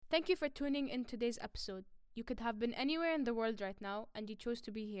Thank you for tuning in today's episode. You could have been anywhere in the world right now, and you chose to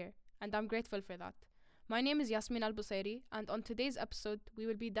be here, and I'm grateful for that. My name is Yasmin Al Busairi, and on today's episode, we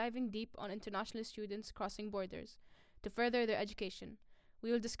will be diving deep on international students crossing borders to further their education.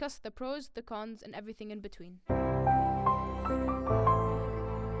 We will discuss the pros, the cons, and everything in between.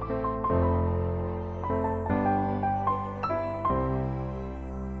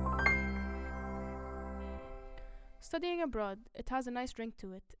 Studying abroad, it has a nice ring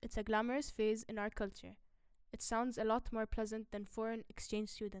to it. It's a glamorous phase in our culture. It sounds a lot more pleasant than foreign exchange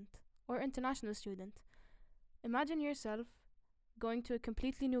student or international student. Imagine yourself going to a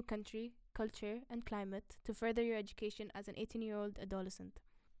completely new country, culture, and climate to further your education as an 18-year-old adolescent.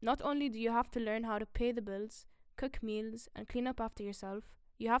 Not only do you have to learn how to pay the bills, cook meals, and clean up after yourself,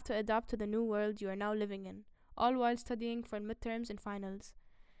 you have to adapt to the new world you are now living in, all while studying for midterms and finals.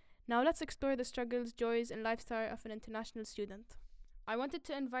 Now let's explore the struggles, joys, and lifestyle of an international student. I wanted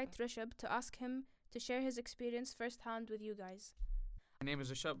to invite Rishabh to ask him to share his experience firsthand with you guys. My name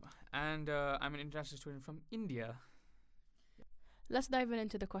is Rishabh, and I'm an international student from India. Let's dive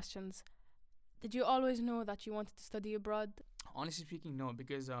into the questions. Did you always know that you wanted to study abroad? Honestly speaking, no,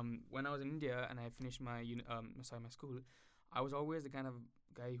 because when I was in India and I finished my my school, I was always the kind of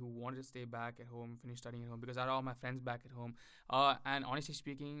guy who wanted to stay back at home, finish studying at home, because I had all my friends back at home. And honestly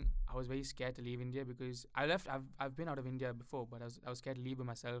speaking, I was very scared to leave India because I've been out of India before, but I was scared to leave by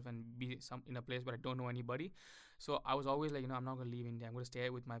myself and be in a place where I don't know anybody. So I was always like, I'm not going to leave India. I'm going to stay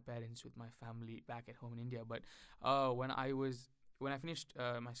with my parents, with my family back at home in India. But when I finished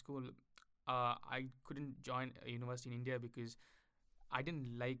my school, I couldn't join a university in India because I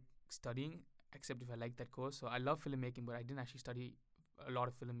didn't like studying except if I liked that course. So I love filmmaking, but I didn't actually study a lot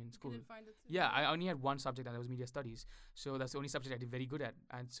of film in school. Couldn't find it. Yeah, I only had one subject, and that was media studies. So that's the only subject I did very good at.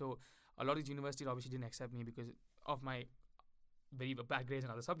 And so a lot of these universities obviously didn't accept me because of my very bad grades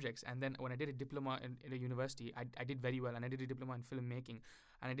in other subjects. And then when I did a diploma in a university, I did very well, and I did a diploma in filmmaking,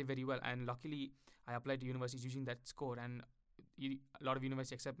 and I did very well. And luckily, I applied to universities using that score, and a lot of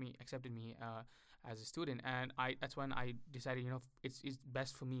universities accepted me as a student. And that's when I decided, it's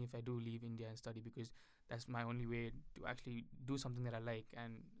best for me if I do leave India and study, because that's my only way to actually do something that I like.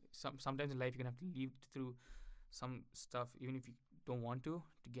 And sometimes in life you're gonna have to leave through some stuff, even if you don't want to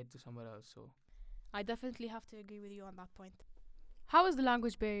get to somewhere else. So I definitely have to agree with you on that point. How was the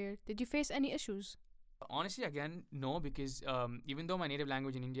language barrier? Did you face any issues? honestly, again, no, because even though my native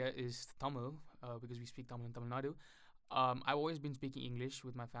language in India is Tamil, because we speak Tamil in Tamil Nadu, I've always been speaking English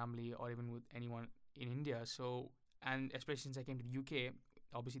with my family or even with anyone in India. So, and especially since I came to the UK,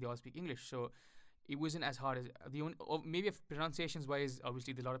 obviously they all speak English. So it wasn't as hard as the only, or maybe if pronunciations wise,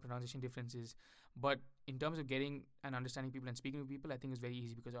 obviously there's a lot of pronunciation differences. But in terms of getting and understanding people and speaking with people, I think it's very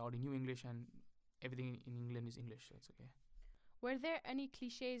easy because I already knew English, and everything in England is English, so it's okay. Were there any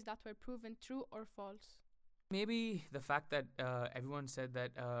cliches that were proven true or false? Maybe the fact that everyone said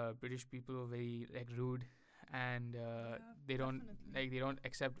that British people were very like rude, and they don't definitely. they don't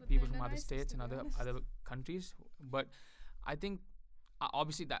accept But people they're from the other nicest, states to and be honest. other countries. But I think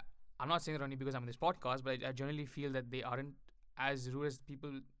obviously that I'm not saying that only because I'm on this podcast, but I generally feel that they aren't as rude as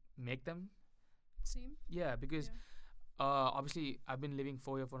people make them. Seem? Yeah, because Yeah. obviously I've been living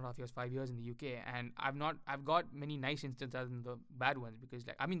 4.5 years, 5 years in the UK, and I've got many nice instances other than the bad ones, because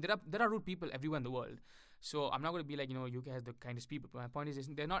like I mean there are rude people everywhere in the world. So I'm not going to be like, UK has the kindest people. But my point is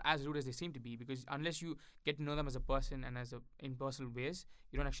they're not as rude as they seem to be, because unless you get to know them as a person and in personal ways,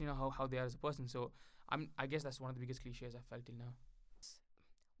 you don't actually know how they are as a person. So I guess that's one of the biggest cliches I've felt till now.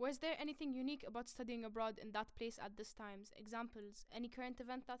 Was there anything unique about studying abroad in that place at this times? Examples? Any current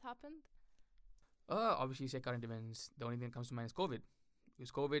event that happened? Obviously, you say current events. The only thing that comes to mind is COVID.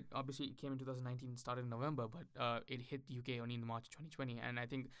 Because COVID obviously it came in 2019, started in November, but it hit the UK only in March 2020. And I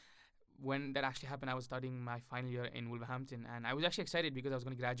think when that actually happened, I was studying my final year in Wolverhampton, and I was actually excited because I was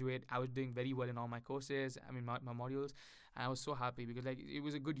going to graduate. I was doing very well in all my courses, I mean my modules, and I was so happy because like it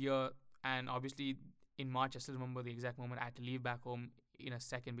was a good year. And obviously in March, I still remember the exact moment I had to leave back home in a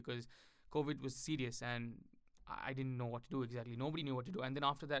second because COVID was serious, and I didn't know what to do exactly. Nobody knew what to do. And then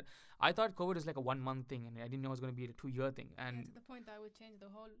after that, I thought COVID was like a 1 month thing, and I didn't know it was going to be a 2 year thing. And To the point that I would change the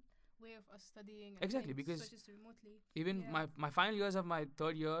whole way of us studying. Exactly, because switches to remotely. even Yeah. my final years of my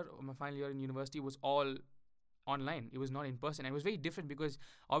third year or my final year in university was all online. It was not in person, and it was very different because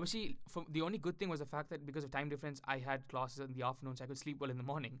obviously the only good thing was the fact that because of time difference I had classes in the afternoon, so I could sleep well in the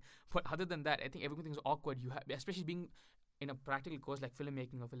morning. But other than that, I think everything was awkward. You have, especially being in a practical course like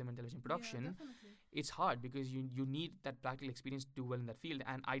filmmaking or film and television production, Definitely. it's hard because you need that practical experience to do well in that field.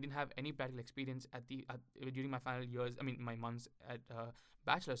 And I didn't have any practical experience during my final years, I mean my months at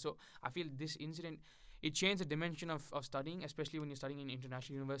bachelor. So I feel this incident, it changed the dimension of studying, especially when you're studying in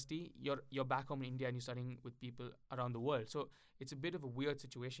international university. You're back home in India and you're studying with people around the world. So it's a bit of a weird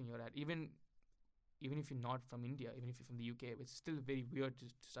situation you're at. Even if you're not from India, even if you're from the UK, it's still very weird to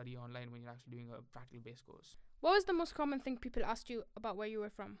study online when you're actually doing a practical based course. What was the most common thing people asked you about where you were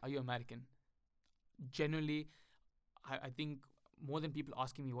from? Are you American? Generally, I think more than people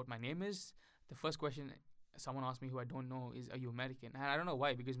asking me what my name is, the first question someone asked me who I don't know is, are you American? And I don't know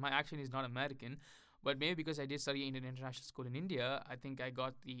why, because my accent is not American, but maybe because I did study in an international school in India, I think I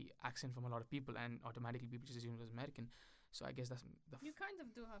got the accent from a lot of people, and automatically people just assume I was American. So I guess that's You kind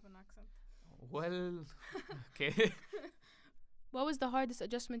of do have an accent. well, okay. What was the hardest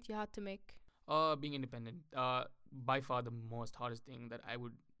adjustment you had to make? Being independent. By far the most hardest thing that I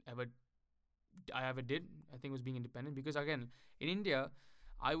ever did, I think, was being independent. Because again, in India,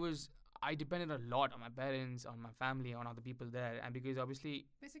 I depended a lot on my parents, on my family, on other people there, and because obviously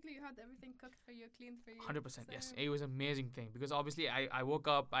Basically, you had everything cooked for you, cleaned for you. 100%, yes, it was an amazing thing. Because obviously I woke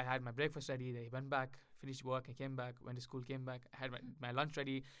up, I had my breakfast ready, I went back, finished work, I came back, went to school, came back, I had my lunch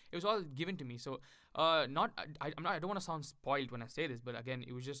ready. It was all given to me. So not I, I'm not I don't want to sound spoiled when I say this, but again,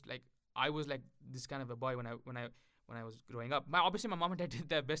 it was just like I was like this kind of a boy when I was growing up. Obviously my mom and dad did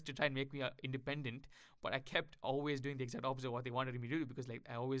their best to try and make me independent, but I kept always doing the exact opposite of what they wanted me to do, because like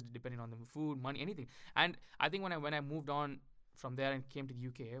I always depended on them for food, money, anything. And I think when I moved on from there and came to the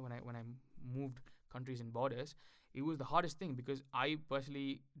UK, when I moved countries and borders, it was the hardest thing, because I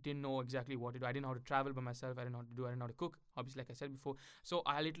personally didn't know exactly what to do. I didn't know how to travel by myself. I didn't know what to do. I didn't know how to cook, obviously, like I said before. So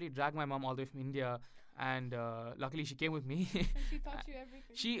I literally dragged my mom all the way from India, and luckily she came with me. And she taught you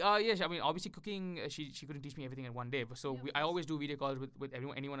everything. Yes, I mean, obviously cooking, she couldn't teach me everything in one day. But so Yeah, I always do video calls with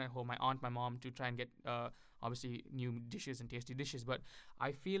anyone at home, my aunt, my mom, to try and get obviously new dishes and tasty dishes. But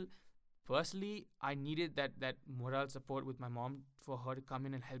I feel personally I needed that moral support with my mom, for her to come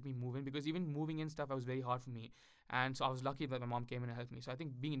in and help me move in, because even moving in stuff was very hard for me. And so I was lucky that my mom came in and helped me. So I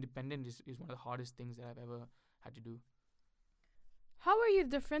think being independent is one of the hardest things that I've ever had to do. How are you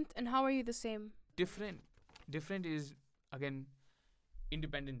different and how are you the same? Different is, again,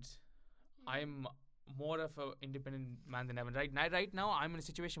 independence. I'm more of a independent man than ever. Right now, I'm in a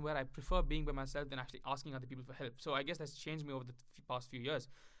situation where I prefer being by myself than actually asking other people for help. So I guess that's changed me over the past few years.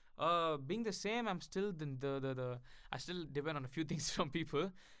 Being the same, I'm still the I still depend on a few things from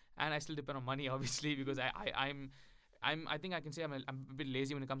people, and I still depend on money, obviously, because I think I can say I'm a bit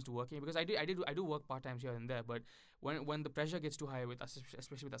lazy when it comes to working, because I do work part time here and there, but when the pressure gets too high with us,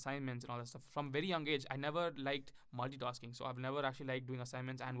 especially with assignments and all that stuff, from a very young age, I never liked multitasking. So I've never actually liked doing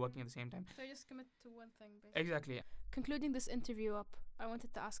assignments and working at the same time. So you just commit to one thing, basically. Exactly. Concluding this interview up, I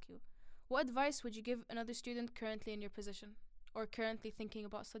wanted to ask you, what advice would you give another student currently in your position, or currently thinking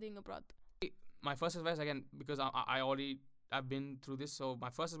about studying abroad? My first advice, again, because I've been through this. So my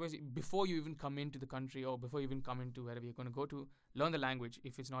first advice, before you even come into the country, or before you even come into wherever you're going to go to, learn the language.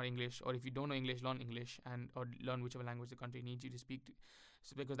 If it's not English, or if you don't know English, learn English, or learn whichever language the country needs you to speak to.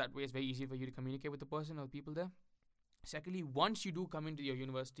 So because that way it's very easy for you to communicate with the person or the people there. Secondly, once you do come into your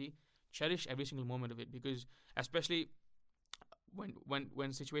university, cherish every single moment of it, because especially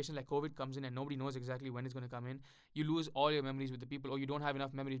when situations like COVID comes in and nobody knows exactly when it's going to come in, you lose all your memories with the people, or you don't have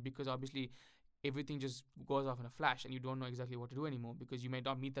enough memories, because obviously everything just goes off in a flash and you don't know exactly what to do anymore, because you might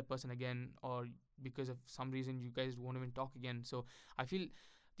not meet that person again, or because of some reason you guys won't even talk again. So I feel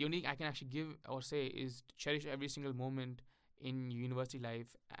the only thing I can actually give or say is to cherish every single moment in your university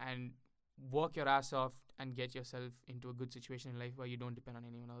life, and work your ass off and get yourself into a good situation in life where you don't depend on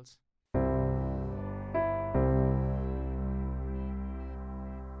anyone else.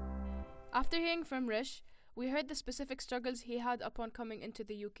 After hearing from Rish, we heard the specific struggles he had upon coming into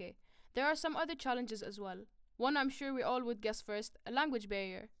the UK. There are some other challenges as well. One I'm sure we all would guess first, a language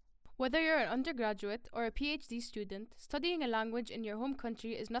barrier. Whether you're an undergraduate or a PhD student, studying a language in your home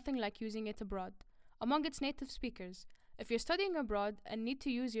country is nothing like using it abroad, among its native speakers. If you're studying abroad and need to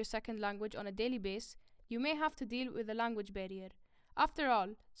use your second language on a daily basis, you may have to deal with a language barrier. After all,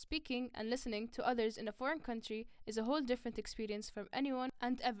 speaking and listening to others in a foreign country is a whole different experience from anyone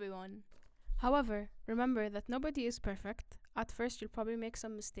and everyone. However, remember that nobody is perfect. At first, you'll probably make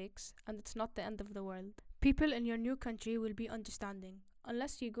some mistakes, and it's not the end of the world. People in your new country will be understanding.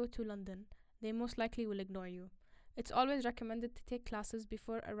 Unless you go to London, they most likely will ignore you. It's always recommended to take classes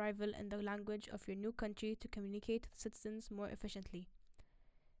before arrival in the language of your new country to communicate with citizens more efficiently.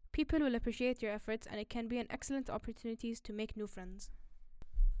 People will appreciate your efforts, and it can be an excellent opportunity to make new friends.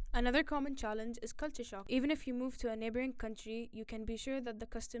 Another common challenge is culture shock. Even if you move to a neighboring country, you can be sure that the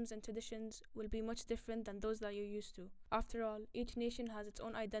customs and traditions will be much different than those that you're used to. After all, each nation has its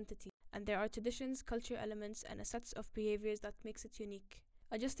own identity, and there are traditions, culture elements, and a set of behaviors that makes it unique.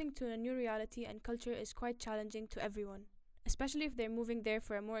 Adjusting to a new reality and culture is quite challenging to everyone, especially if they're moving there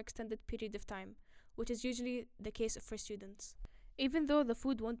for a more extended period of time, which is usually the case for students. Even though the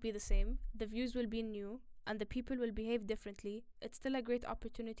food won't be the same, the views will be new, and the people will behave differently, it's still a great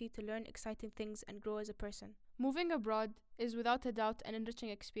opportunity to learn exciting things and grow as a person. Moving abroad is without a doubt an enriching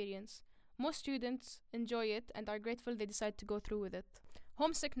experience. Most students enjoy it and are grateful they decide to go through with it.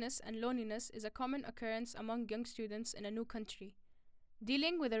 Homesickness and loneliness is a common occurrence among young students in a new country.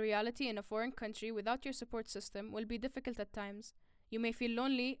 Dealing with a reality in a foreign country without your support system will be difficult at times. You may feel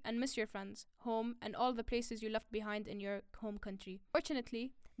lonely and miss your friends, home, and all the places you left behind in your home country.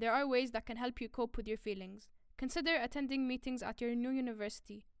 Fortunately, there are ways that can help you cope with your feelings. Consider attending meetings at your new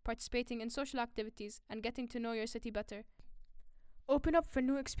university, participating in social activities, and getting to know your city better. Open up for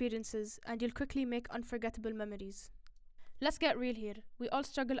new experiences, and you'll quickly make unforgettable memories. Let's get real here. We all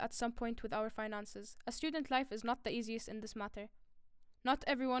struggle at some point with our finances. A student life is not the easiest in this matter. Not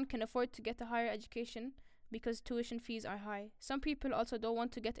everyone can afford to get a higher education because tuition fees are high. Some people also don't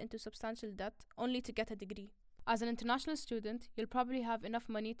want to get into substantial debt only to get a degree. As an international student, you'll probably have enough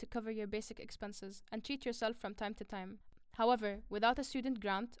money to cover your basic expenses and treat yourself from time to time. However, without a student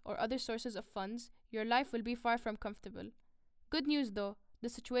grant or other sources of funds, your life will be far from comfortable. Good news though, the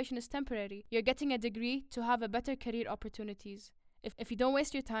situation is temporary. You're getting a degree to have a better career opportunities. If you don't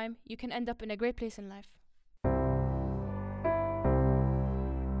waste your time, you can end up in a great place in life.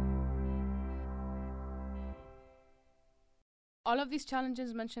 All of these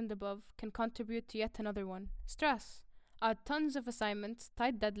challenges mentioned above can contribute to yet another one, stress. Add tons of assignments,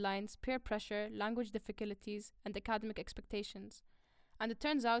 tight deadlines, peer pressure, language difficulties, and academic expectations. And it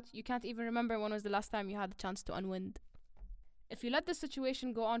turns out you can't even remember when was the last time you had the chance to unwind. If you let this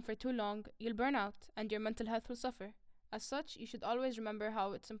situation go on for too long, you'll burn out and your mental health will suffer. As such, you should always remember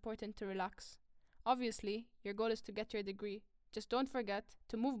how it's important to relax. Obviously, your goal is to get your degree. Just don't forget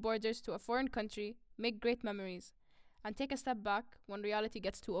to move borders to a foreign country, make great memories, and take a step back when reality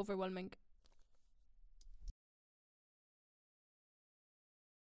gets too overwhelming.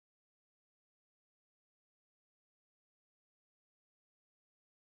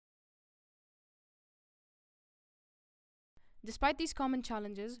 Despite these common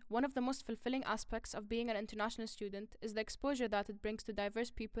challenges, one of the most fulfilling aspects of being an international student is the exposure that it brings to diverse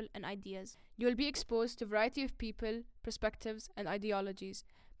people and ideas. You will be exposed to a variety of people, perspectives, and ideologies,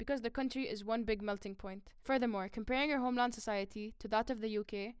 because the country is one big melting point. Furthermore, comparing your homeland society to that of the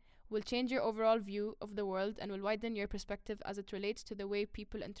UK will change your overall view of the world and will widen your perspective as it relates to the way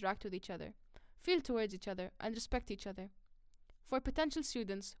people interact with each other, feel towards each other, and respect each other. For potential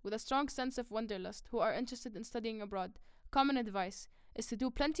students with a strong sense of wanderlust who are interested in studying abroad, common advice is to do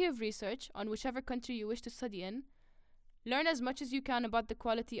plenty of research on whichever country you wish to study in, learn as much as you can about the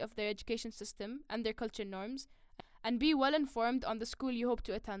quality of their education system and their culture norms, and be well informed on the school you hope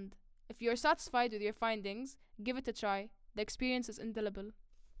to attend. If you are satisfied with your findings, give it a try. The experience is indelible.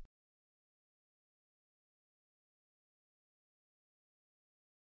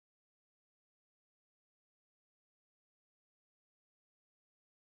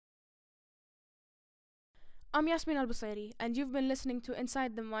 I'm Yasmin Al-Busairi, and you've been listening to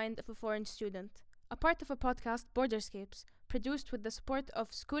Inside the Mind of a Foreign Student, a part of a podcast, Borderscapes, produced with the support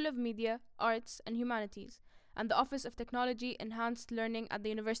of School of Media, Arts and Humanities, and the Office of Technology Enhanced Learning at the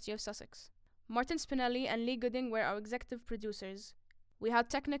University of Sussex. Martin Spinelli and Lee Gooding were our executive producers. We had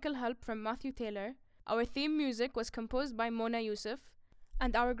technical help from Matthew Taylor. Our theme music was composed by Mona Yusuf,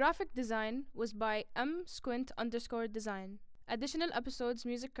 and our graphic design was by msquint_design. Additional episodes,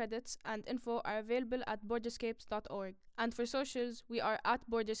 music credits, and info are available at borderscapes.org. And for socials, we are at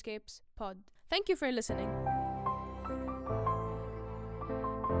borderscapespod. Thank you for listening.